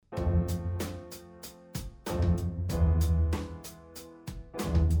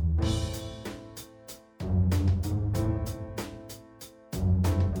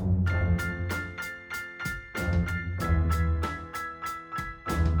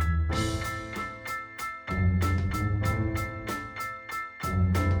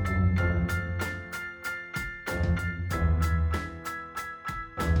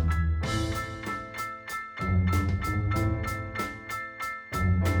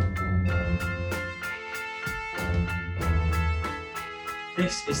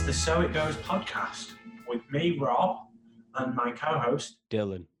This is the So It Goes podcast with me, Rob, and my co-host,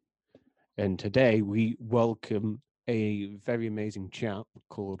 Dylan. And today we welcome a very amazing chap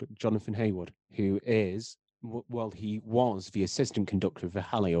called Jonathon Heyward, who is, he was the assistant conductor of the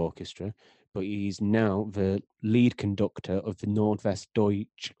Halle Orchestra, but he's now the lead conductor of the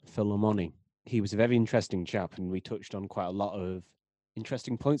Nordwestdeutsche Philharmonie. He was a very interesting chap, and we touched on quite a lot of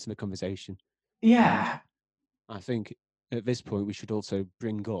interesting points in the conversation. Yeah. I think at this point we should also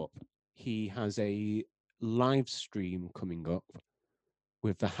bring up, he has a live stream coming up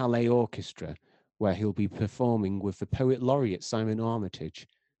with the Halle Orchestra, where he'll be performing with the Poet Laureate Simon Armitage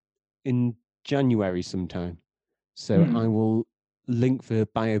in January sometime. So I will link the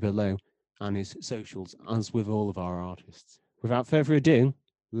bio below and his socials, as with all of our artists. Without further ado,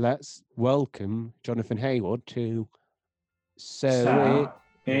 let's welcome Jonathon Heyward to So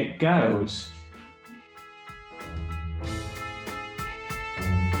It Goes.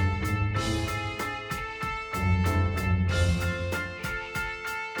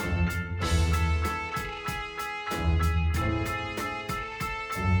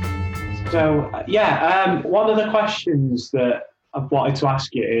 So, one of the questions that I've wanted to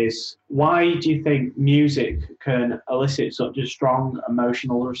ask you is, why do you think music can elicit such a strong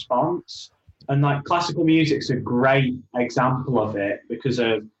emotional response? And classical music's a great example of it because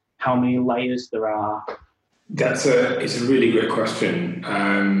of how many layers there are. It's a really great question.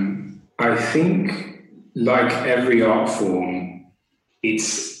 I think, like every art form,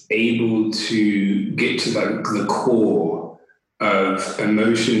 it's able to get to the core of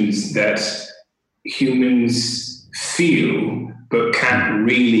emotions that humans feel but can't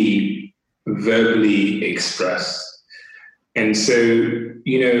really verbally express. And so,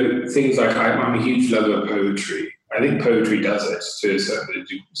 things like I'm a huge lover of poetry. I think poetry does it to a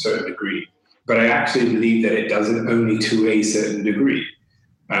certain degree, but I actually believe that it does it only to a certain degree.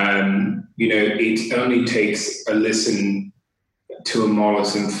 It only takes a listen to a Mahler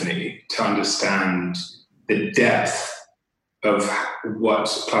symphony to understand the depth of what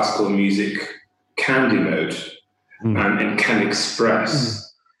classical music can denote and can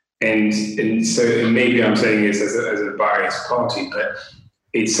express. And so maybe I'm saying this as a biased party, but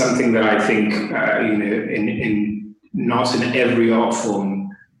it's something that I think, in not in every art form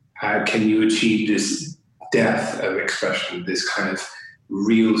can you achieve this depth of expression, this kind of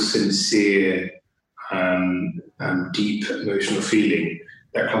real, sincere, deep emotional feeling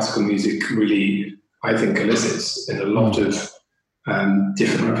that classical music really, I think, elicits in a lot of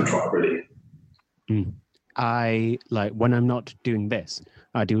different repertoire, really. I when I'm not doing this,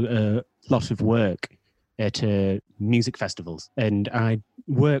 I do a lot of work at music festivals, and I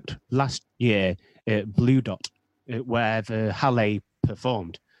worked last year at Blue Dot, where the Halle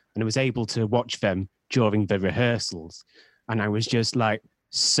performed, and I was able to watch them during the rehearsals, and I was just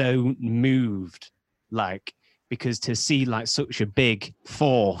so moved, because to see such a big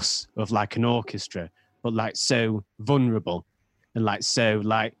force of an orchestra, but so vulnerable and so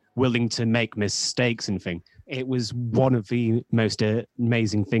willing to make mistakes and things. It was one of the most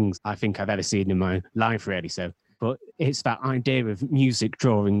amazing things I think I've ever seen in my life, really. So, but it's that idea of music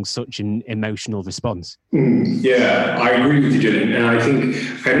drawing such an emotional response. Yeah, I agree with you, Dylan. And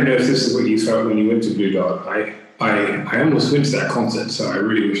I don't know if this is what you felt when you went to Blue Dot. I almost went to that concert, so I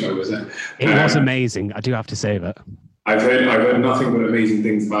really wish I was there. It was amazing. I do have to say that. I've heard nothing but amazing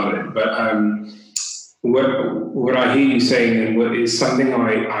things about it. But what I hear you saying, and what is something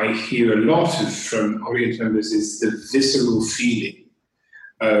I hear a lot from audience members, is the visceral feeling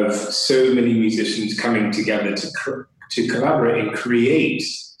of so many musicians coming together to collaborate and create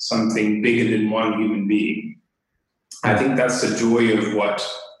something bigger than one human being. I think that's the joy of what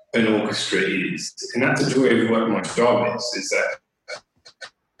an orchestra is, and that's the joy of what my job is that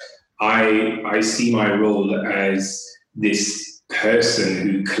I see my role as this person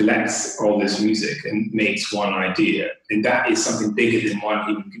who collects all this music and makes one idea, and that is something bigger than one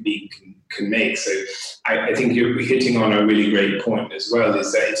human being can make. So I think you're hitting on a really great point as well,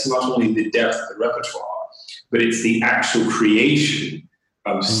 is that it's not only the depth of the repertoire, but it's the actual creation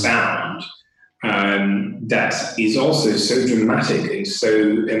of sound that is also so dramatic and so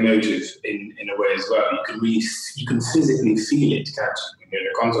emotive in a way as well. You can physically feel it, can't you? In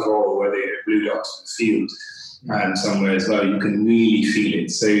a concert hall, whether you're at Blue Dot field and somewhere as well, you can really feel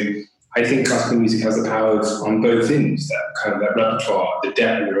it. So I think classical music has the power on both ends, that kind of that repertoire, the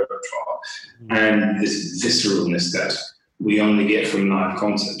depth of the repertoire, and this visceralness that we only get from live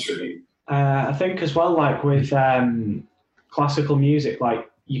concerts, really. I think as well, with classical music,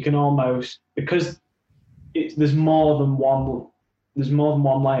 you can almost, because there's more than one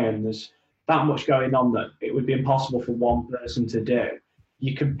layer, and there's that much going on that it would be impossible for one person to do.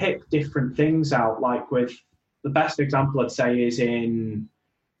 you can pick different things out. Like with the best example I'd say is in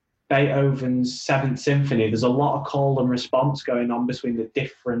Beethoven's Seventh Symphony. There's a lot of call and response going on between the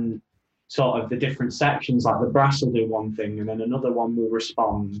different sections. Like the brass will do one thing and then another one will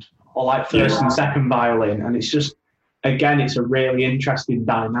respond, or like first and second violin. And it's just, again, it's a really interesting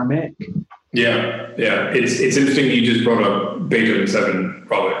dynamic. Yeah. It's interesting you just brought up Beethoven 7,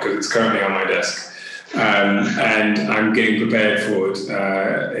 Robert, because it's currently on my desk. And I'm getting prepared for it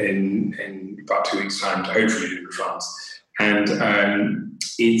in about 2 weeks' time to hopefully do it in France. And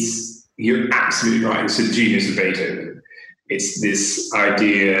you're absolutely right, it's a genius of Beethoven. It's this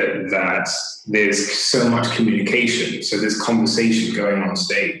idea that there's so much communication, so there's conversation going on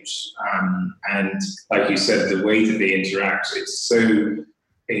stage. And like you said, the way that they interact, it's so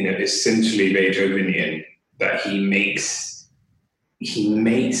essentially Beethovenian that he makes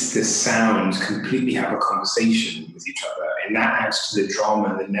the sound completely have a conversation with each other, and that adds to the drama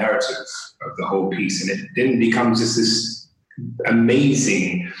and the narrative of the whole piece, and it then becomes just this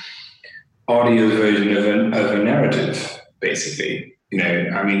amazing audio version of a narrative, basically.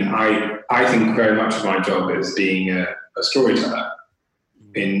 I think very much of my job as being a storyteller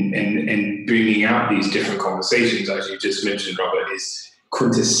in bringing out these different conversations, as you just mentioned, Robert, is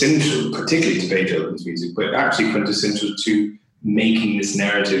quintessential, particularly to Beethoven's music, but actually quintessential to making this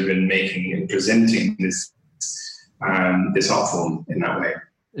narrative and presenting this art form in that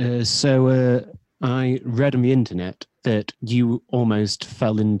way. So I read on the internet that you almost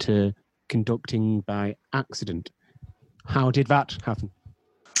fell into conducting by accident. How did that happen?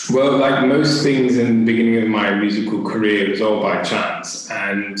 Well, like most things in the beginning of my musical career, it was all by chance.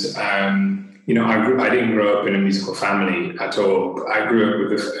 And, I didn't grow up in a musical family at all. I grew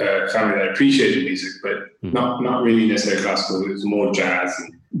up with a family that appreciated music, but not really necessarily classical. It was more jazz.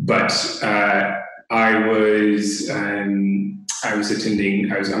 But I'm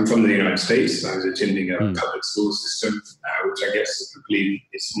from the United States. I was attending a public school system, which I guess I believe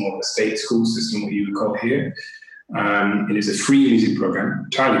is more of a state school system, what you would call here. It is a free music program,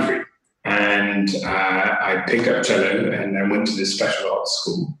 entirely free. And I picked up cello and I went to this special arts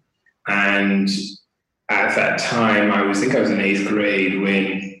school. And at that time, I was in 8th grade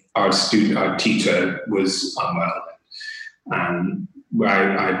when our teacher was unwell. We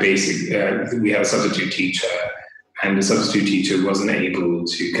had a substitute teacher, and the substitute teacher wasn't able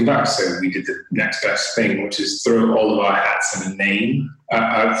to conduct. So we did the next best thing, which is throw all of our hats in a name,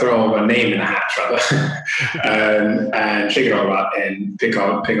 throw all of our name in a hat, rather, and shake it all out and pick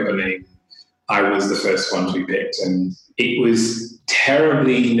up a name. I was the first one to be picked, and it was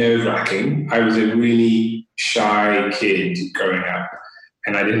terribly nerve-wracking. I was a really shy kid growing up,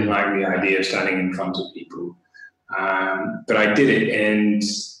 and I didn't like the idea of standing in front of people. But I did it, and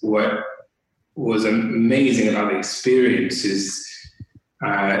what was amazing about the experience is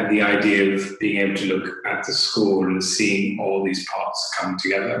the idea of being able to look at the score and seeing all these parts come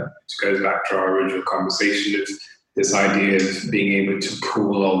together. It goes back to our original conversation of this idea of being able to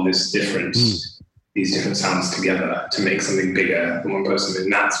pull all these different sounds together to make something bigger than one person.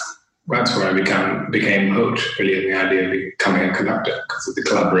 And that's where I became hooked, really, in the idea of becoming a conductor because of the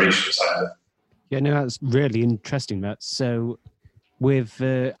collaboration side of it. Yeah, no, that's really interesting. So with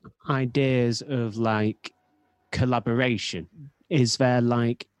ideas of like collaboration, is there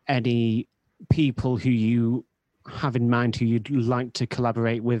like any people who you have in mind who you'd like to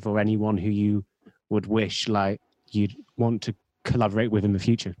collaborate with, or anyone who you would wish like you'd want to collaborate with in the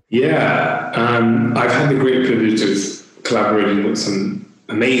future? Yeah, I've had the great privilege of collaborating with some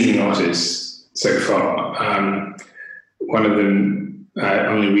amazing artists so far. One of them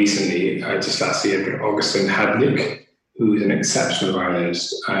only recently, just last year, Augustin Hadnick, who is an exceptional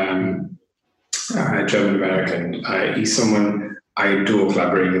violinist, German-American. He's someone I adore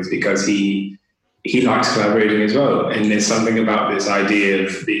collaborating with because he likes collaborating as well. And there's something about this idea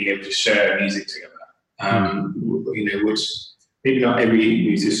of being able to share music together, which maybe not every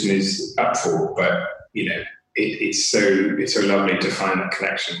musician is up for, but, it's so lovely to find that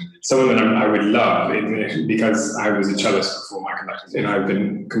connection. Someone that I would love, because I was a cellist before my conductor, and I've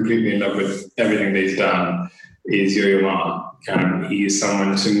been completely in love with everything that he's done, is Yo-Yo Ma. He is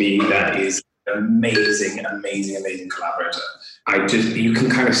someone to me that is an amazing collaborator. You can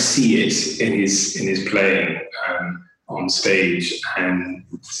kind of see it in his playing on stage, and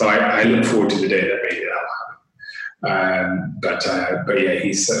so I look forward to the day that maybe that'll happen. But yeah,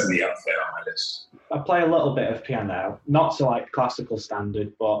 he's certainly up there on my list. I play a little bit of piano, not to like classical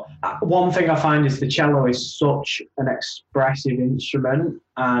standard, but one thing I find is the cello is such an expressive instrument,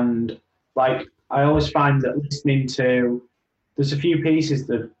 and like I always find that there's a few pieces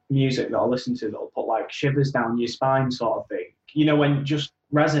of music that I'll listen to that'll put like shivers down your spine sort of thing. when it just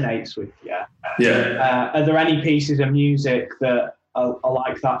resonates with you. Yeah. Are there any pieces of music that are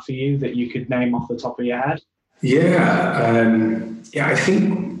like that for you that you could name off the top of your head? Yeah, I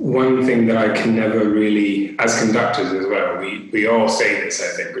think one thing that I can never really, as conductors as well, we all say this,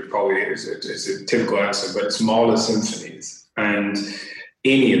 I think, but probably it's a typical answer, but it's Mahler symphonies. And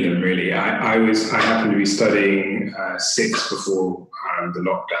any of them really. I happened to be studying 6 before the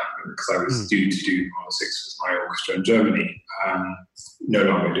lockdown, because I was due to do Mahler 6 with my orchestra in Germany. No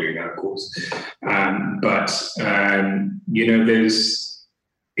longer doing that, of course.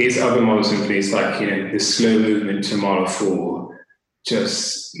 There's other Mahler symphonies, like, the slow movement to Mahler 4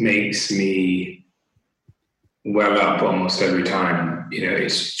 just makes me well up almost every time.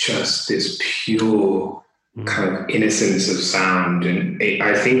 It's just this pure kind of innocence of sound. And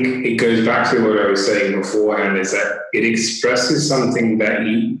I think it goes back to what I was saying beforehand, is that it expresses something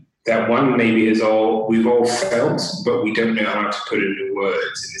that one maybe we've all felt, but we don't know how to put it into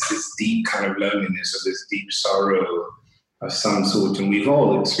words. And it's this deep kind of loneliness, or this deep sorrow of some sort, and we've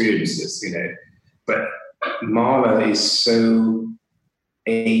all experienced this, But Mahler is so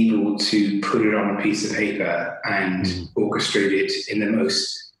able to put it on a piece of paper and orchestrate it in the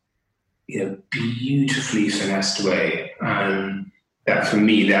most, beautifully finessed way. That for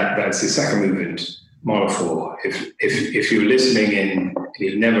me, that's the second movement, Mahler 4. If you're listening and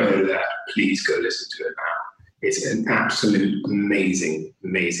you've never heard of that, please go listen to it now. It's an absolute amazing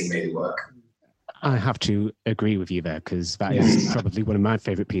work. I have to agree with you there, because that is probably one of my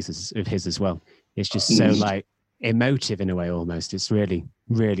favorite pieces of his as well. It's just so emotive in a way, almost. It's really,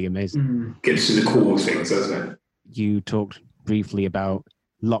 really amazing. Gets to the core of things, doesn't it? You talked briefly about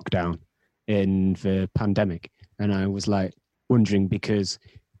lockdown in the pandemic, and I was wondering, because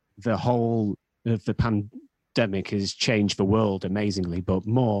the whole of the pandemic has changed the world amazingly, but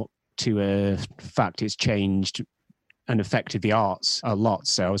more to a fact, it's changed and affected the arts a lot.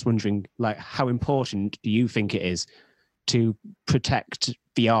 So I was wondering, how important do you think it is to protect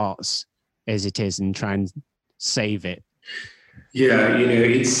the arts as it is and try and save it? Yeah,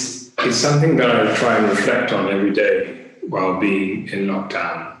 it's something that I try and reflect on every day while being in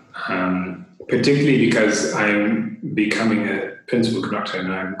lockdown, particularly because I'm becoming a principal conductor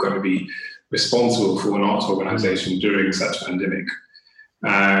and I'm going to be responsible for an arts organisation during such a pandemic.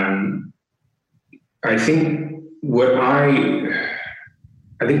 I think what I'm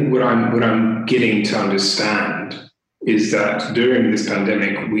getting to understand is that during this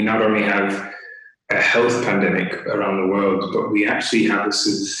pandemic, we not only have a health pandemic around the world, but we actually have a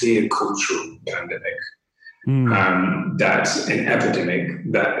severe cultural pandemic. That's an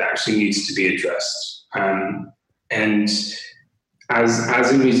epidemic that actually needs to be addressed. And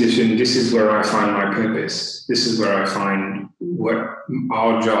as a musician, this is where I find my purpose. This is where I find what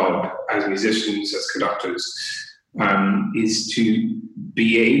our job as musicians, as conductors, is to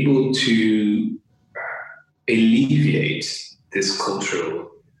be able to alleviate this cultural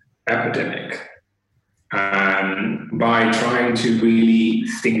epidemic by trying to really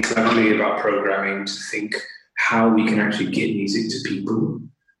think cleverly about programming, to think how we can actually get music to people.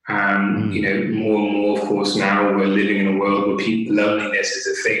 More and more, of course, now we're living in a world where loneliness is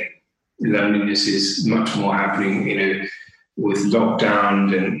a thing. Loneliness is much more happening, with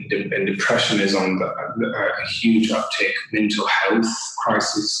lockdown, and depression is on a huge uptick. Mental health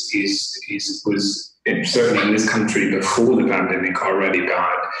crisis was certainly in this country before the pandemic already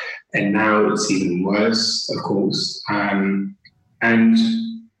bad, and now it's even worse, of course. And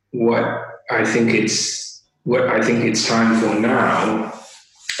what I think it's time for now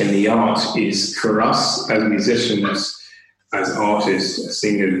in the arts is for us as musicians, as artists, as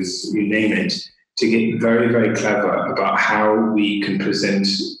singers, you name it, to get very, very clever about how we can present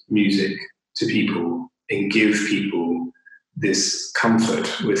music to people and give people this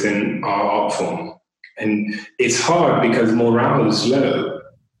comfort within our art form. And it's hard because morale is low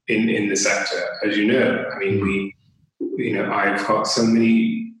in the sector, as you know. I mean, I've got so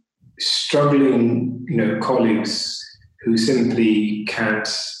many struggling, colleagues who simply can't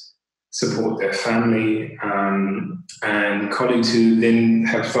support their family, and colleagues who then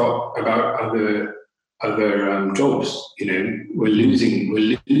have thought about other jobs. We're losing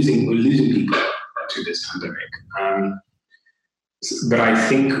people to this pandemic. But I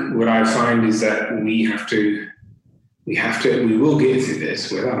think what I find is that we will get through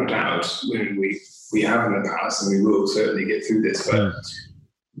this without a doubt. We have in the past, and we will certainly get through this. But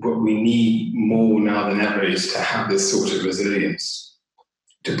what we need more now than ever is to have this sort of resilience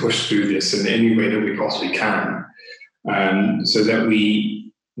to push through this in any way that we possibly can, so that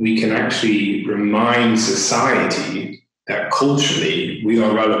we can actually remind society that culturally we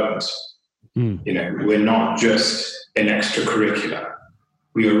are relevant. We're not just an extracurricular.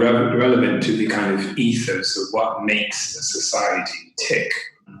 We are relevant to the kind of ethos of what makes a society tick.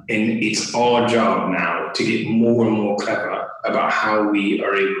 And it's our job now to get more and more clever about how we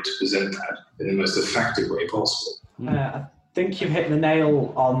are able to present that in the most effective way possible. I think you've hit the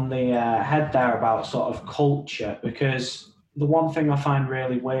nail on the head there about sort of culture, because the one thing I find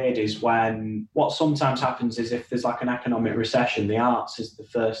really weird is when what sometimes happens is if there's like an economic recession, the arts is the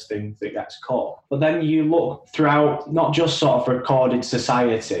first thing that gets caught. But then you look throughout, not just sort of recorded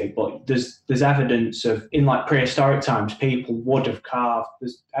society, but there's evidence of, in like prehistoric times, people would have carved,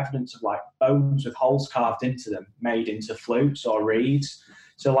 there's evidence of like bones with holes carved into them, made into flutes or reeds.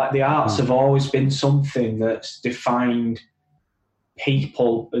 So like the arts have always been something that's defined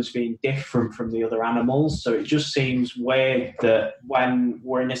people as being different from the other animals. So it just seems weird that when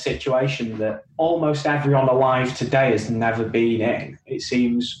we're in a situation that almost everyone alive today has never been in, it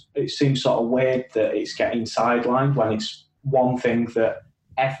seems sort of weird that it's getting sidelined when it's one thing that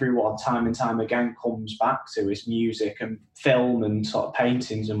everyone time and time again comes back to is music and film and sort of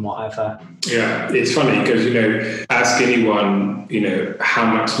paintings and whatever. Yeah, it's funny because, ask anyone, how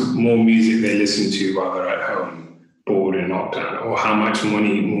much more music they listen to while they're at home, bored and knocked down, or how much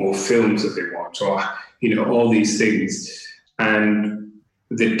more films that they watch, or all these things. And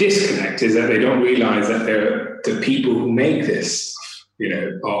the disconnect is that they don't realize that the people who make this,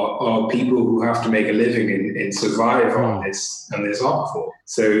 are people who have to make a living and survive on this art form.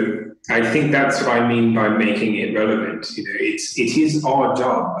 So I think that's what I mean by making it relevant. It is our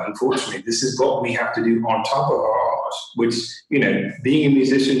job. Unfortunately, this is what we have to do on top of our art, which, being a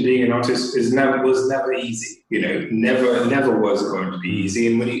musician, being an artist was never easy. Never was going to be easy.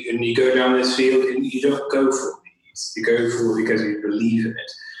 And when you go down this field, and you don't go for ease, you go for it because you believe in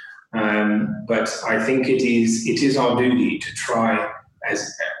it. But I think it is our duty to try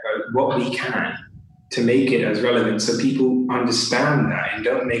as what we can to make it as relevant so people understand that and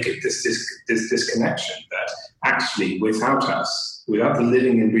don't make it this disconnection that actually without us, without the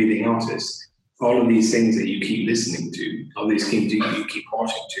living and breathing artists, all of these things that you keep listening to, all these things you keep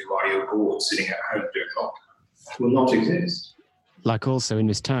watching to while you're bored sitting at home doing lockdown will not exist. Like also in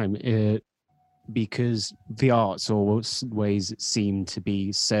this time, because the arts always seem to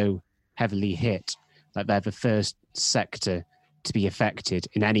be so heavily hit, like they're the first sector to be affected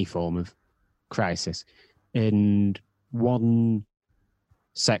in any form of crisis. In one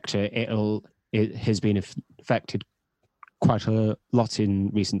sector, it has been affected quite a lot in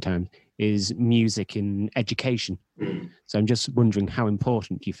recent times, is music in education. So I'm just wondering, how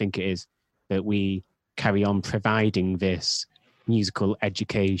important do you think it is that we carry on providing this musical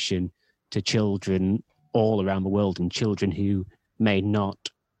education to children all around the world, and children who may not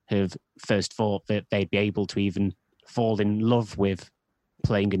have first thought that they'd be able to even fall in love with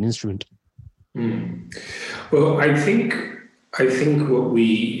playing an instrument? Well, I think what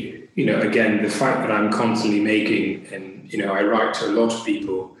we, again, the fact that I'm constantly making, and I write to a lot of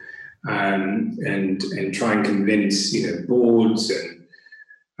people, and try and convince boards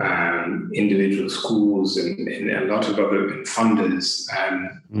and individual schools and a lot of other funders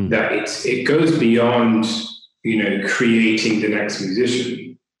that it goes beyond creating the next musician.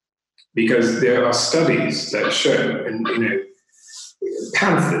 Because there are studies that show, and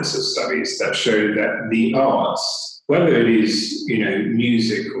pamphlets of studies that show that the arts, whether it is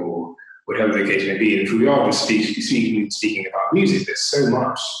music or whatever the case may be, and if we are just speaking about music, there's so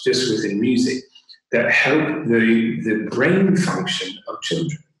much just within music that help the brain function of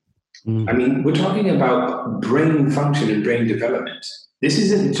children. I mean, we're talking about brain function and brain development. This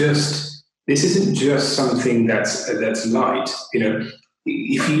isn't just something that's light.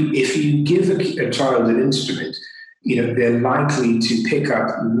 If you give a child an instrument, they're likely to pick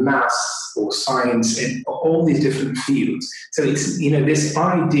up maths or science and all these different fields. So it's this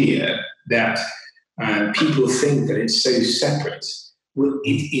idea that people think that it's so separate. Well,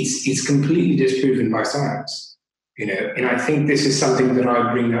 it's completely disproven by science. And I think this is something that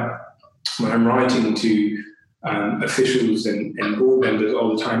I bring up when I'm writing to officials and board members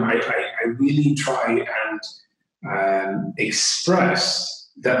all the time. I really try and express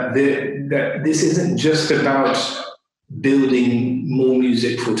that this isn't just about building more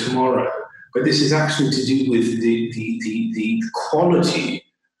music for tomorrow, but this is actually to do with the quality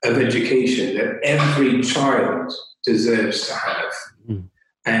of education that every child deserves to have.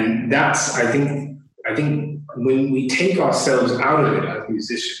 And that's, I think when we take ourselves out of it as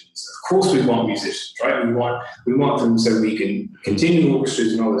musicians, of course we want musicians, right? We want them so we can continue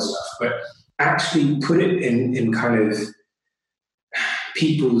orchestras and all this stuff, but actually put it in kind of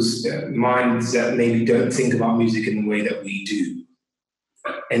people's minds that maybe don't think about music in the way that we do.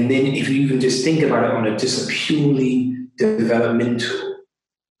 And then if you even just think about it on just a purely developmental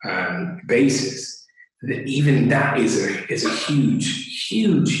basis, that even that is a huge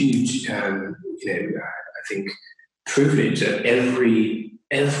I think privilege that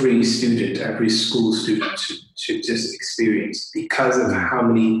every student, every school student should just experience, because of how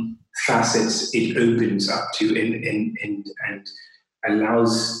many facets it opens up to and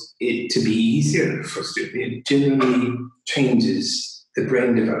allows it to be easier for students. It generally changes the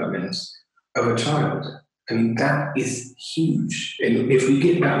brain development of a child. I mean, that is huge. And if we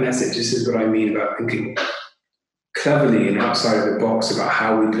get that message, this is what I mean about thinking cleverly and outside of the box about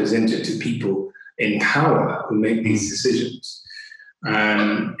how we present it to people in power who make these decisions.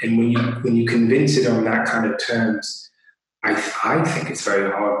 And when you convince it on that kind of terms, I think it's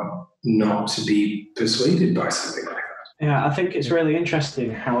very hard not to be persuaded by something like that. Yeah, I think it's really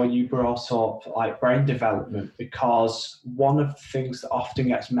interesting how you brought up like brain development, because one of the things that often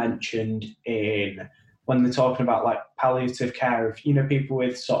gets mentioned when they're talking about like palliative care of, people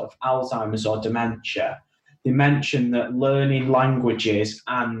with sort of Alzheimer's or dementia, they mention that learning languages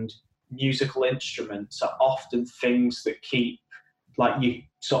and musical instruments are often things that keep like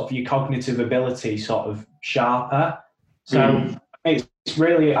your cognitive ability sort of sharper. So it's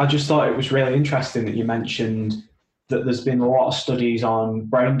really, I just thought it was really interesting that you mentioned that there's been a lot of studies on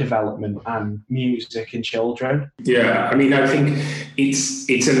brain development and music in children. Yeah, I mean, I think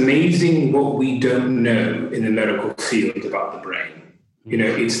it's amazing what we don't know in the medical field about the brain.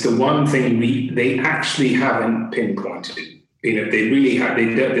 It's the one thing they actually haven't pinpointed. They really have.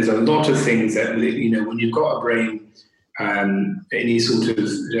 There's a lot of things that when you've got a brain, any sort of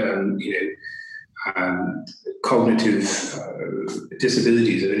cognitive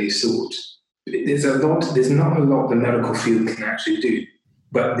disabilities of any sort. There's not a lot the medical field can actually do.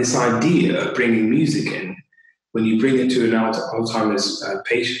 But this idea of bringing music in, when you bring it to an Alzheimer's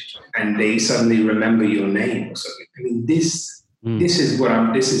patient and they suddenly remember your name or something, I mean, this is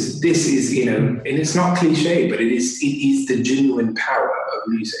and it's not cliche, but it is the genuine power of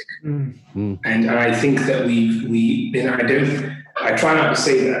music. And I think that I try not to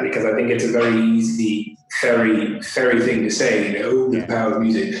say that, because I think it's a very easy fairy thing to say, the power of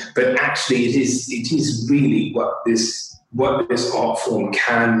music. But actually, it is really what this art form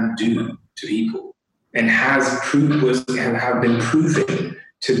can do to people, and have been proven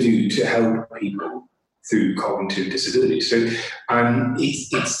to help people through cognitive disabilities. So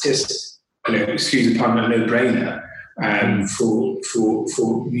it's just, excuse the pun, a no-brainer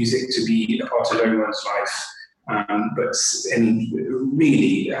for music to be a part of everyone's life. But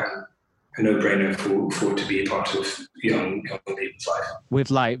really a no-brainer for it to be a part of young people's life.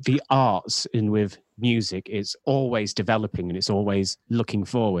 With like the arts and with music, it's always developing and it's always looking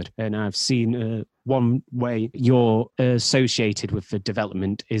forward. And I've seen one way you're associated with the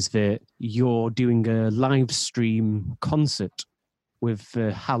development is that you're doing a live stream concert with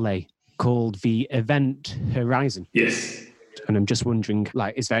Halle called the Event Horizon. Yes. And I'm just wondering,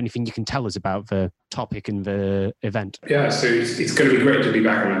 is there anything you can tell us about the topic and the event? Yeah, so it's going to be great to be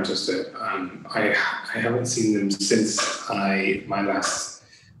back in Manchester. I haven't seen them since my last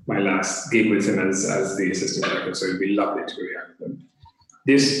gig with him as the assistant director, so it'd be lovely to be back with them.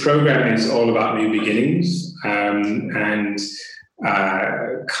 This program is all about new beginnings and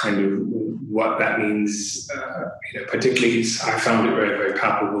kind of what that means. Particularly, I found it very, very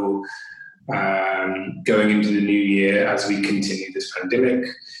palpable going into the new year as we continue this pandemic.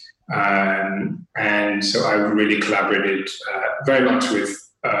 And so I really collaborated very much with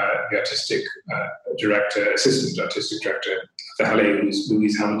the artistic assistant artistic director of the Halle, who's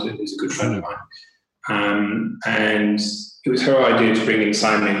Louise Hamilton, who's a good friend of mine. And it was her idea to bring in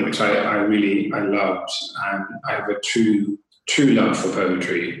Simon, which I loved. I have a true love for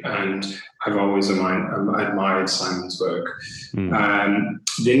poetry, and I've always admired Simon's work.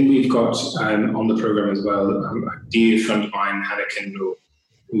 Then we've got on the program as well a dear friend of mine, Hannah Kendall,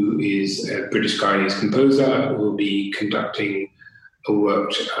 who is a British Guyanese composer, who will be conducting a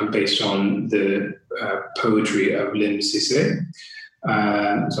work based on the poetry of Lim Cisse.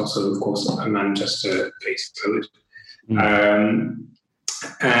 He's also, of course, a Manchester-based poet.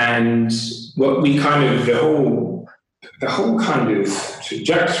 And what we the whole kind of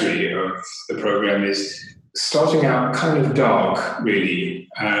trajectory of the program is starting out kind of dark, really,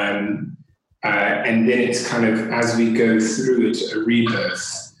 and then it's kind of, as we go through it, a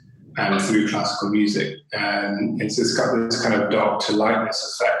rebirth through classical music, and so it's got this kind of dark to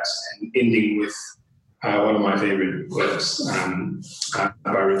lightness effect, and ending with one of my favorite works by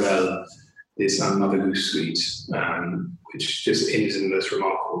Ravel, this Mother Goose Suite, which just ends in the most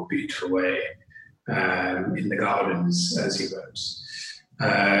remarkable, beautiful way. In the gardens, as he wrote.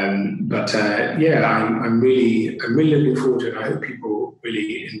 I'm really looking forward to it. I hope people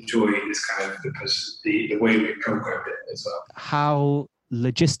really enjoy this kind of the way we programmed it as well. How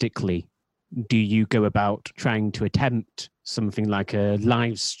logistically do you go about trying to attempt something like a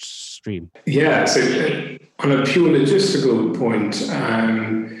live stream? Yeah, so on a pure logistical point,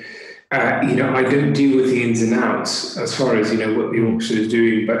 I don't deal with the ins and outs as far as what the orchestra is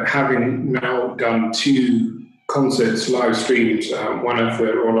doing. But having now done 2 concerts live streamed, one at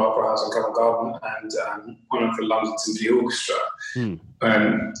the Royal Opera House in Covent Garden and one at the London Symphony Orchestra.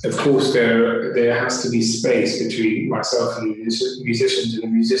 Of course, there has to be space between myself and the musicians and the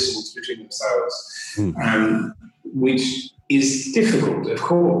musicians between themselves, which is difficult, of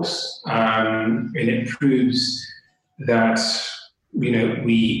course, and it proves that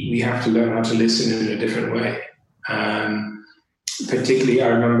we have to learn how to listen in a different way. Particularly, I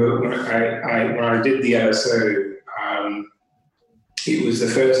remember when I did the LSO, it was the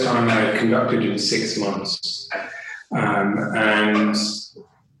first time I had conducted in 6 months. And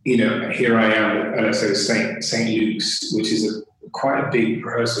here I am at LSO St. Luke's, which is quite a big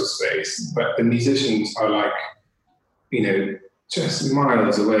rehearsal space, but the musicians are like, just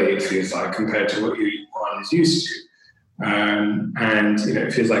miles away, it feels like, compared to what one is used to.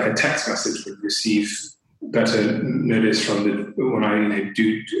 It feels like a text message would receive better notice from when I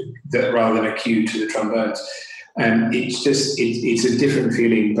do that rather than a cue to the trombones. And it's a different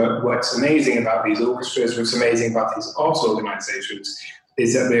feeling. But what's amazing about these orchestras, what's amazing about these arts organizations,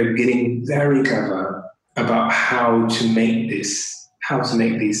 is that they're getting very clever about how to make these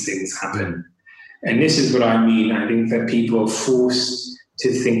things happen. And this is what I mean. I think that people are forced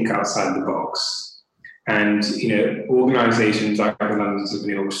to think outside the box. And, organizations like the London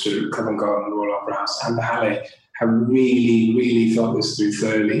Symphony Orchestra, Covent Garden, Royal Opera House, and the Halle have really, really thought this through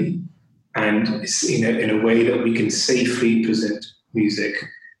thoroughly, and in a way that we can safely present music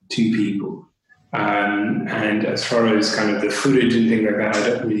to people. And as far as kind of the footage and things like that, I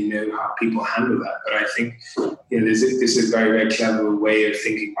don't really know how people handle that. But I think this is a very, very clever way of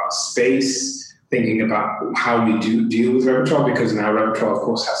thinking about space, thinking about how we do deal with repertoire, because now repertoire, of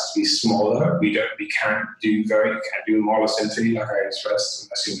course, has to be smaller. We can't do a Mahler symphony like I expressed,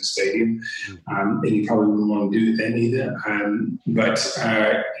 unless you're in a stadium, and you probably wouldn't want to do it then either. But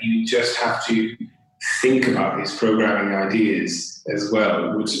you just have to think about these programming ideas as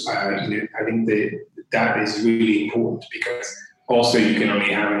well, which I think that is really important, because also you can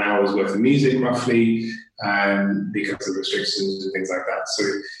only have an hour's worth of music roughly, because of restrictions and things like that. So.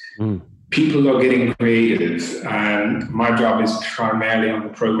 People are getting creative, and my job is primarily on the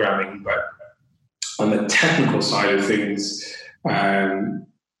programming, but on the technical side of things,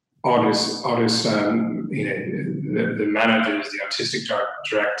 artists, the managers, the artistic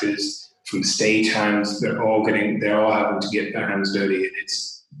directors, from stagehands, they're all having to get their hands dirty. And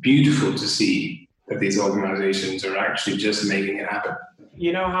it's beautiful to see that these organizations are actually just making it happen.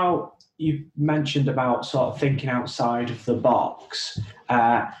 You know how you mentioned about sort of thinking outside of the box.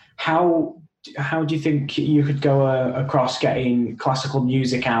 How do you think you could go across getting classical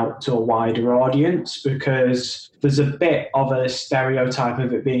music out to a wider audience? Because there's a bit of a stereotype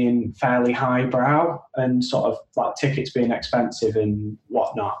of it being fairly highbrow and sort of like tickets being expensive and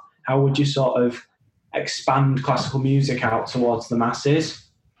whatnot. How would you sort of expand classical music out towards the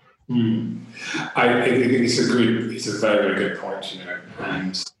masses? I think it's a very, very good point,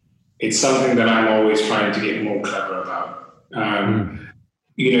 and it's something that I'm always trying to get more clever about.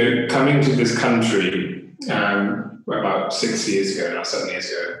 Coming to this country about 6 years ago now, 7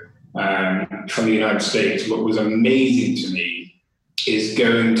 years ago, from the United States, what was amazing to me is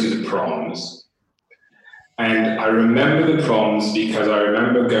going to the proms. And I remember the proms because I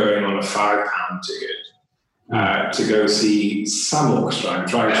remember going on a £5 ticket to go see some orchestra. I'm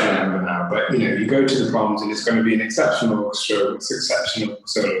trying to remember now, but you go to the proms and it's going to be an exceptional orchestra with exceptional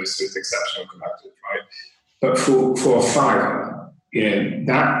soloists with exceptional conductors, right? But for a £5,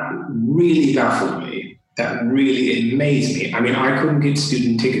 that really baffled me. That really amazed me. I mean, I couldn't get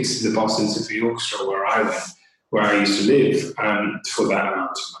student tickets to the Boston Symphony Orchestra where I went, where I used to live, for that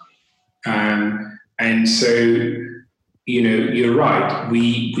amount of money. And so, you're right.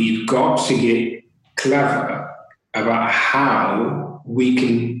 We've got to get clever about how we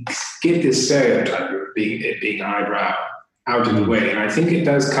can get this stereotype of being highbrow out of the way. And I think it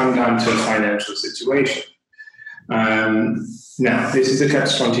does come down to a financial situation. Now, this is a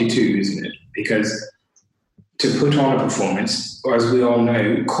catch-22, isn't it? Because to put on a performance, as we all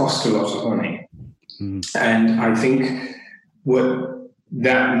know, costs a lot of money. And I think what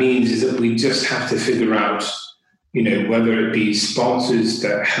that means is that we just have to figure out, whether it be sponsors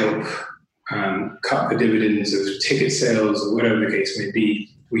that help cut the dividends of ticket sales or whatever the case may be.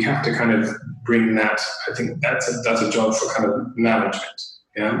 We have to kind of bring that. I think that's a job for kind of management.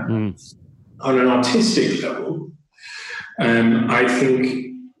 Yeah. On an artistic level, I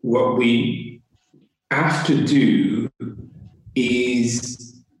think what we have to do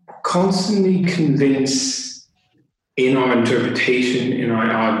is constantly convince in our interpretation, in our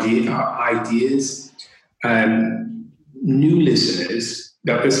ideas, new listeners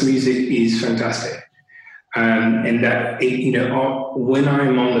that this music is fantastic. And that, when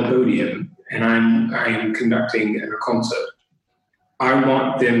I'm on the podium and I'm conducting a concert, I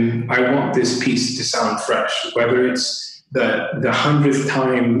want this piece to sound fresh, whether it's the 100th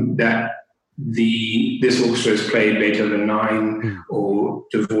time that this orchestra has played Beethoven 9 or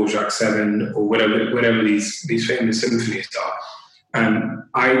Dvorak 7 or whatever these famous symphonies are.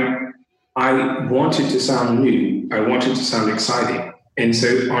 I want it to sound new. I want it to sound exciting. And so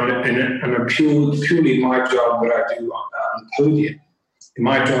on a purely my job, what I do on the podium,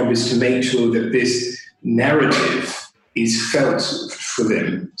 my job is to make sure that this narrative is felt for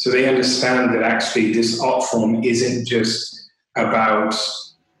them, so they understand that actually this art form isn't just about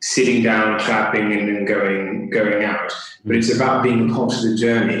sitting down, clapping, and then going out, but it's about being a part of the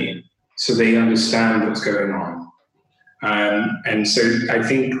journey, so they understand what's going on. And so I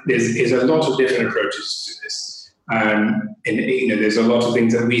think there's a lot of different approaches to this. And there's a lot of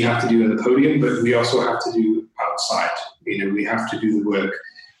things that we have to do on the podium, but we also have to do outside. We have to do the work,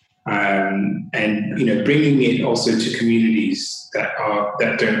 and bringing it also to communities that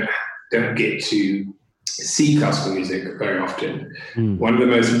don't get to see classical music very often. One of the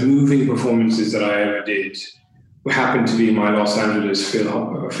most moving performances that I ever did happened to be my Los Angeles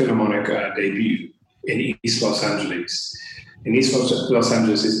Philharmonic debut in East Los Angeles. And East Los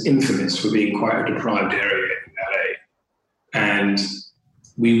Angeles is infamous for being quite a deprived area in LA. And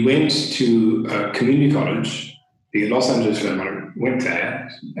we went to a community college, the Los Angeles Philharmonic, went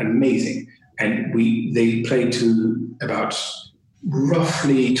there, amazing. And they played to about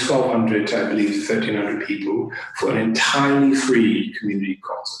roughly 1,200, I believe, 1,300 people for an entirely free community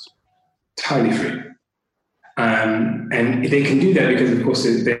concert. Entirely free. And they can do that because, of course,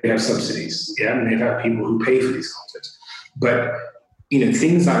 they have subsidies, and they have people who pay for these concerts. But,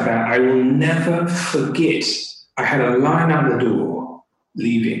 things like that, I will never forget. I had a line out the door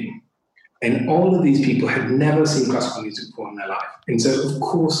leaving, and all of these people had never seen classical music before in their life. And so, of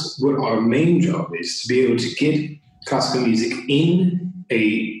course, what our main job is to be able to get classical music in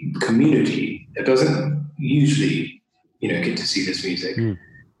a community that doesn't usually, get to see this music.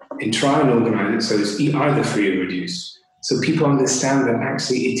 And try and organize it so it's either free or reduced. So people understand that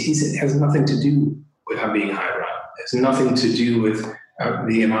actually it has nothing to do with how being highbrow. It's nothing to do with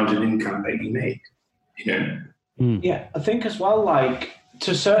the amount of income that you make, Yeah, I think as well, like,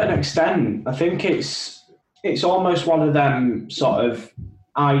 to a certain extent, I think it's almost one of them sort of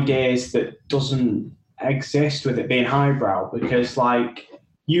ideas that doesn't exist with it being highbrow, because, like,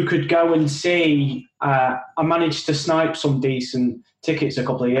 you could go and see, I managed to snipe some decent tickets a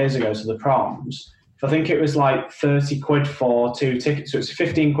couple of years ago to the proms. I think it was like 30 quid for 2 tickets, so it's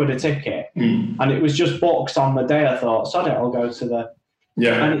 15 quid a ticket. And it was just booked on the day. I thought, sod it, I'll go to the...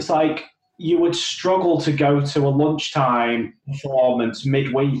 Yeah. And it's like, you would struggle to go to a lunchtime performance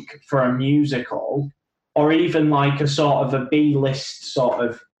midweek for a musical, or even like a sort of a B-list sort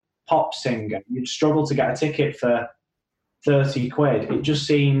of pop singer. You'd struggle to get a ticket for 30 quid. It just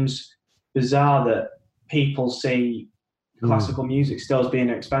seems bizarre that people see classical music still as being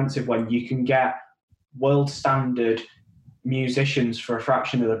expensive when you can get world standard musicians for a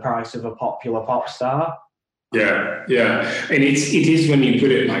fraction of the price of a popular pop star. Yeah. And it is when you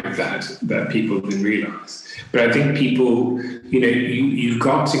put it like that people can realize. But I think people, you've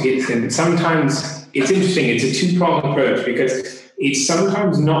got to get them. Sometimes it's interesting, it's a two-pronged approach, because it's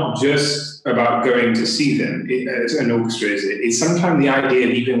sometimes not just about going to see them as an orchestra, is it? It's sometimes the idea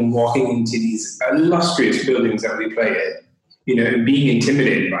of even walking into these illustrious buildings that we play in, and being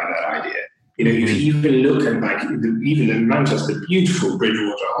intimidated by that idea. You even look at even in Manchester, beautiful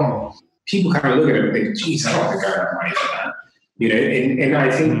Bridgewater Hall, people kind of look at it and think, geez, I don't think I have money for that. And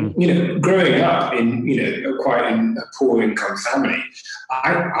I think, growing up in, quite in a poor income family,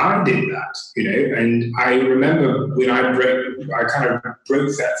 I did that, and I remember when I kind of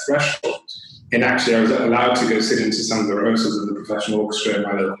broke that threshold, and actually I was allowed to go sit into some of the rehearsals of the professional orchestra in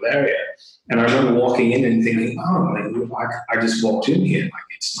my local area. And I remember walking in and thinking, I just walked in here, like,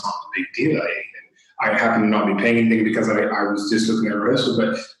 it's not a big deal. I happen to not be paying anything because I was just looking at rehearsal,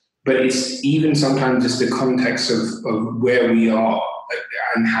 but it's even sometimes just the context of where we are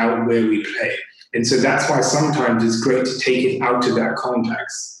and where we play. And so that's why sometimes it's great to take it out of that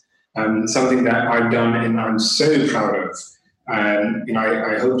context Something that I've done and I'm so proud of, and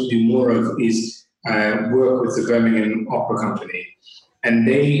I hope to do more of, is work with the Birmingham Opera Company. And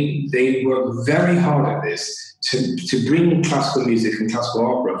they work very hard at this to bring classical music and classical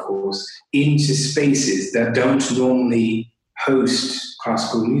opera, of course, into spaces that don't normally host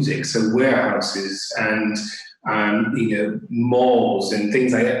classical music. So warehouses and malls and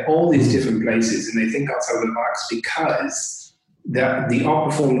things like that, all these different places, and they think outside the box because the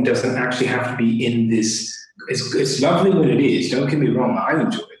opera form doesn't actually have to be in this. It's lovely when it is, don't get me wrong, I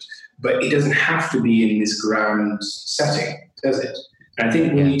enjoy it, but it doesn't have to be in this grand setting, does it? And I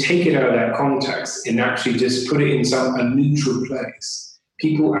think when you take it out of that context and actually just put it in a neutral place,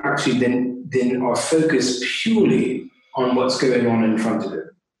 people actually then are focused purely on what's going on in front of them.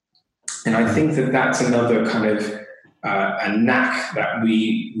 And I think that that's another kind of a knack that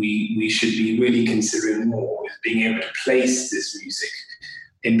we should be really considering more, is being able to place this music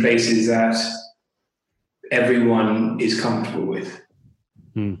in places that everyone is comfortable with.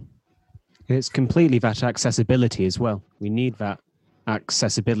 It's completely that accessibility as well. We need that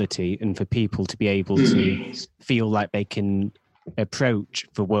accessibility, and for people to be able to feel like they can approach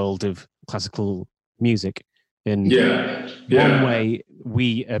the world of classical music. And one way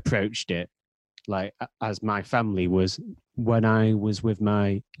we approached it, like as my family, was when I was with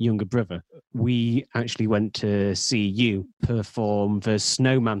my younger brother. We actually went to see you perform the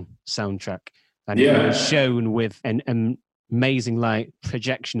Snowman soundtrack, and it was shown with an amazing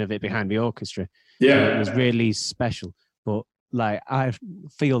projection of it behind the orchestra. It was really special. But I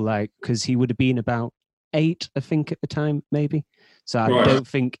feel like, because he would have been about 8, I think, at the time, maybe. So I don't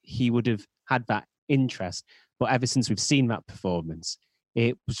think he would have had that interest. But ever since we've seen that performance,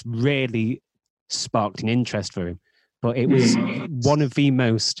 it was really sparked an interest for him. But it was one of the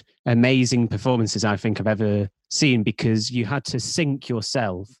most amazing performances I think I've ever seen, because you had to sync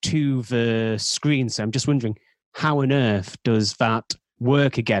yourself to the screen. So I'm just wondering, how on earth does that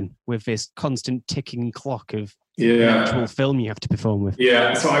work again with this constant ticking clock of the actual film you have to perform with?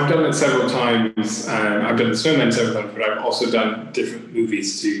 Yeah, so I've done it several times. I've done the Snowman several times, but I've also done different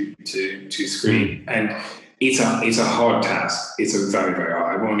movies to screen. And it's a hard task. It's a very, very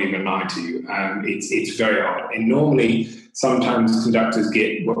hard. I won't even lie to you. It's very hard. And normally, sometimes conductors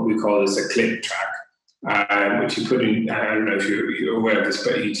get what we call as a clip track, which you put in. I don't know if you're aware of this,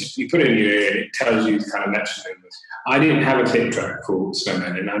 but you put it in your ear and it tells you the kind of metronome. I didn't have a clip track for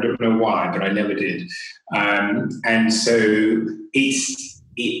Snowman, and I don't know why, but I never did. And so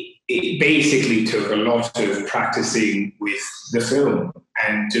it basically took a lot of practicing with the film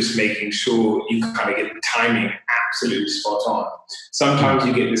and just making sure you kind of get the timing absolutely spot on. Sometimes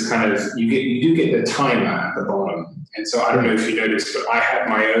you get this kind of, you do get the timer at the bottom. And so I don't know if you noticed, but I had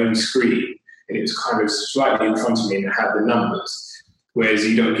my own screen and it was kind of slightly in front of me and it had the numbers, whereas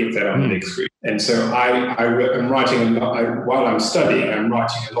you don't get that on the big screen. And so I'm writing a lot, while I'm studying, I'm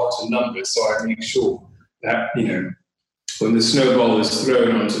writing a lot of numbers, so I make sure that, when the snowball is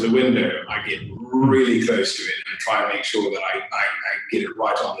thrown onto the window, I get really close to it and try and make sure that I get it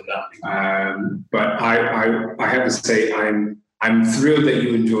right on the number. But I have to say, I'm thrilled that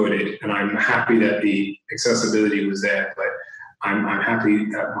you enjoyed it, and I'm happy that the accessibility was there. But I'm happy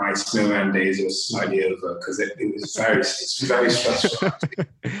that my Snowman days are slightly over, because it's very stressful,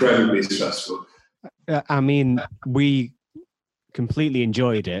 incredibly stressful. I mean, we completely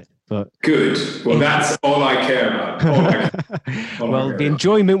enjoyed it. But good. Well, that's all I care about. The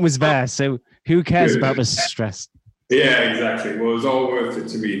enjoyment was there, so who cares about the stress? Yeah, exactly. Well, it was all worth it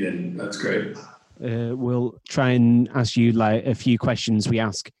to me then. That's great. We'll try and ask you a few questions we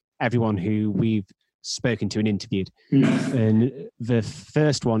ask everyone who we've spoken to and interviewed. And the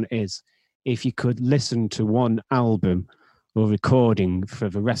first one is, if you could listen to one album or recording for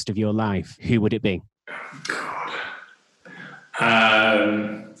the rest of your life, who would it be?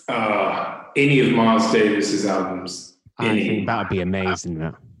 Any of Miles Davis's albums. I think that would be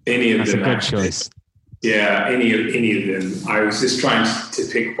amazing. Any of That's them. That's a good choice. Yeah, any of them. I was just trying to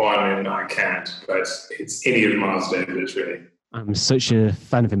pick one and I can't, but it's any of Miles Davis, really. I'm such a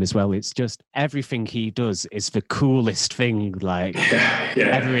fan of him as well. It's just everything he does is the coolest thing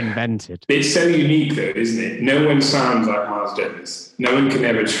ever invented. It's so unique though, isn't it? No one sounds like Miles Davis. No one can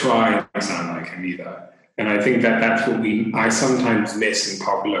ever try and sound like him either. And I think that's what I sometimes miss in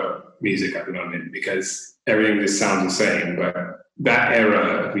popular music at the moment, because everything just sounds the same. But that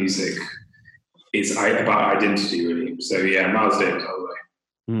era of music is about identity, really. So yeah, Miles Davis all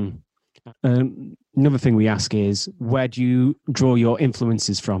the way. Another thing we ask is, where do you draw your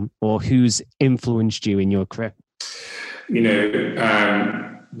influences from, or who's influenced you in your career?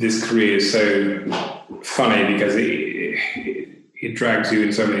 This career is so funny because it drags you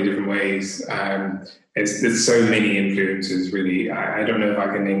in so many different ways. There's so many influences, really. I don't know if I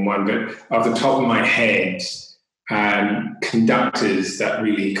can name one, but off the top of my head, conductors that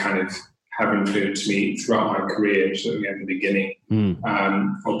really kind of have influenced me throughout my career, certainly at the beginning,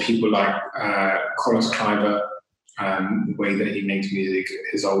 or people like Carlos Kleiber. The way that he makes music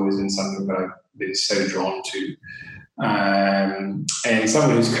has always been something that I've been so drawn to. And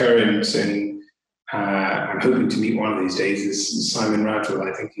someone who's current and I'm hoping to meet one of these days is Simon Rattle.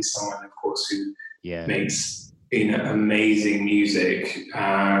 I think he's someone, of course, who makes amazing music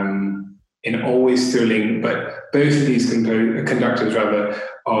and always thrilling. But both of these conductors, rather,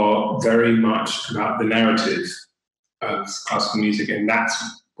 are very much about the narrative of classical music, and that's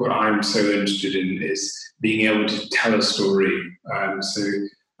what I'm so interested in, is being able to tell a story. So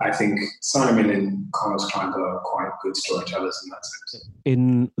I think Simon and Carlos Kleiber are quite good storytellers in that sense.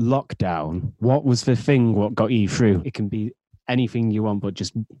 In lockdown, what was the thing what got you through? It can be anything you want, but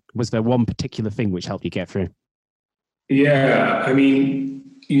just was there one particular thing which helped you get through? Yeah, I mean,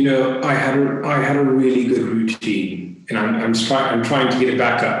 I had a really good routine, and I'm trying to get it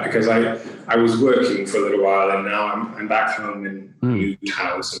back up, because I was working for a little while, and now I'm back home in moved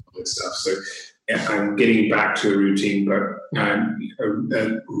house and all this stuff. So I'm getting back to a routine, but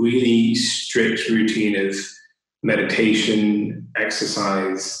a really strict routine of meditation,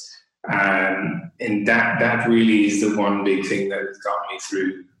 exercise, and that really is the one big thing that has got me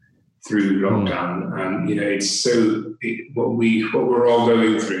through lockdown. It's what we're all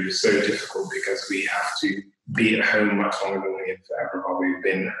going through is so difficult, because we have to be at home much longer than we've ever probably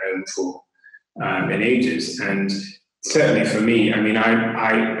been at home for in ages. And certainly for me, I mean,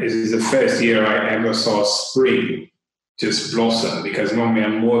 this is the first year I ever saw spring just blossom, because normally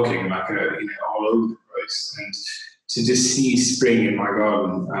I'm working like all over the place, and to just see spring in my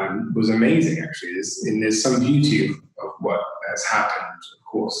garden was amazing, actually. There's some beauty of what has happened. Of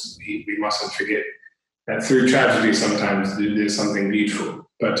course, we mustn't forget that through tragedy sometimes there's something beautiful.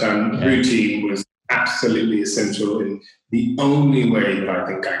 But routine was absolutely essential, and the only way that I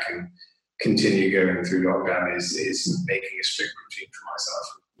think I can continue going through lockdown is making a strict routine for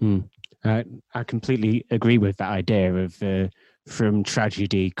myself. I completely agree with that idea of from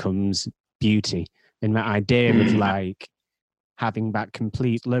tragedy comes beauty, and that idea of like having that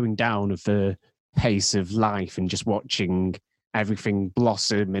complete slowing down of the pace of life and just watching everything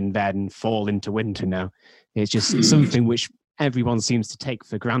blossom and then fall into winter now. It's just something which everyone seems to take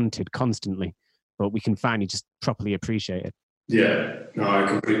for granted constantly, but we can finally just properly appreciate it. Yeah, no, I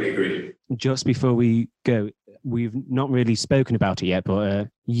completely agree. Just before we go, we've not really spoken about it yet, but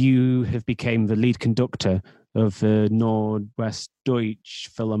you have become the lead conductor of the Nordwestdeutsche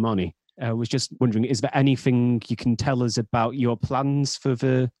Philharmonie. I was just wondering, is there anything you can tell us about your plans for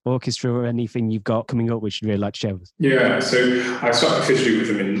the orchestra, or anything you've got coming up which you'd really like to share with us? Yeah, so I started officially with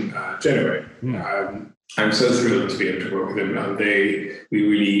them in January. I'm so thrilled to be able to work with them. We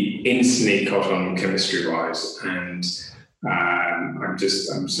really instantly caught on chemistry-wise, and I'm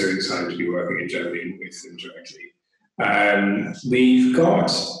so excited to be working in Germany with them directly. We've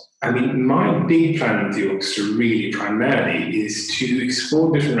got, my big plan with the orchestra really primarily is to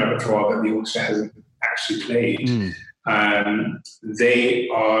explore different repertoire that the orchestra hasn't actually played. They've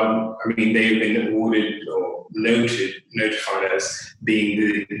been awarded or notified as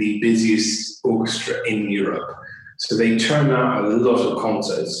being the busiest orchestra in Europe. So they turn out a lot of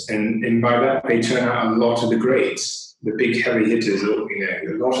concerts, and by that they turn out a lot of the greats, the big heavy hitters, a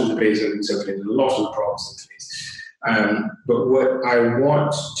lot of the Beethoven symphonies, a lot of the Brahms symphonies. But what I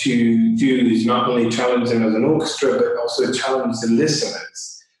want to do is not only challenge them as an orchestra, but also challenge the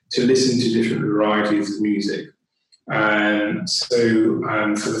listeners to listen to different varieties of music. So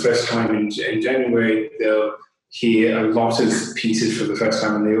for the first time in January, they'll hear a lot of pieces for the first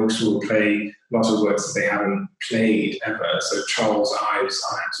time, and the orchestra will play a lot of works that they haven't played ever. So Charles Ives'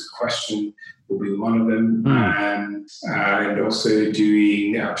 Unanswered Question will be one of them, and also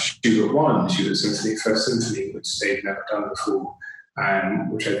doing Schubert Symphony, First Symphony, which they've never done before,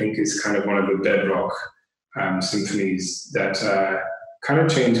 which I think is kind of one of the bedrock symphonies that kind of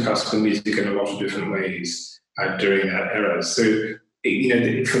changed classical music in a lot of different ways during that era. So,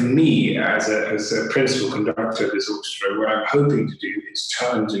 for me, as a principal conductor of this orchestra, what I'm hoping to do is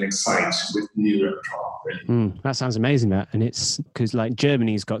challenge and excite with new repertoire, really. That sounds amazing, that. And it's because,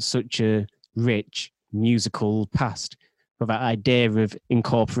 Germany's got such a rich musical past, but that idea of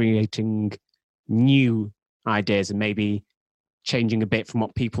incorporating new ideas and maybe changing a bit from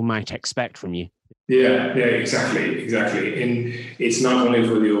what people might expect from you. Yeah, exactly. And it's not only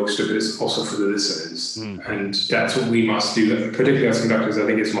for the orchestra, but it's also for the listeners. And that's what we must do, particularly as conductors. I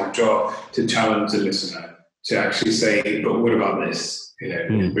think it's my job to challenge the listener to actually say, but what about this?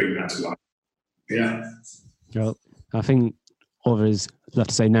 And bring that to life. Yeah. Well, I think all there is left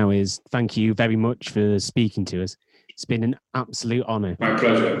to say now is thank you very much for speaking to us. It's been an absolute honour. My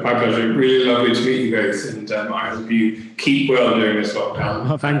pleasure. Really lovely to meet you guys, and I hope you keep well during this lockdown.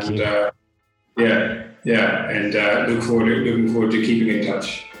 Oh, thank you. And looking forward to keeping in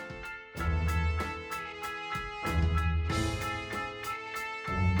touch.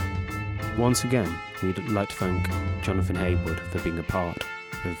 Once again, we'd like to thank Jonathon Heyward for being a part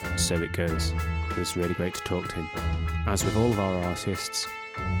of So It Goes. It was really great to talk to him. As with all of our artists,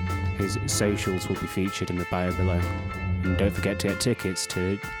 his socials will be featured in the bio below. And don't forget to get tickets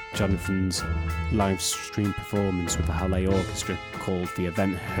to Jonathon's live stream performance with the Halle Orchestra called The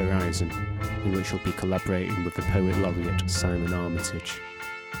Event Horizon, in which he'll be collaborating with the Poet Laureate Simon Armitage.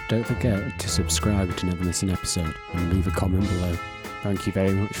 Don't forget to subscribe to never miss an episode and leave a comment below. Thank you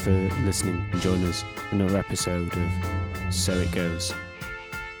very much for listening and join us for another episode of So It Goes.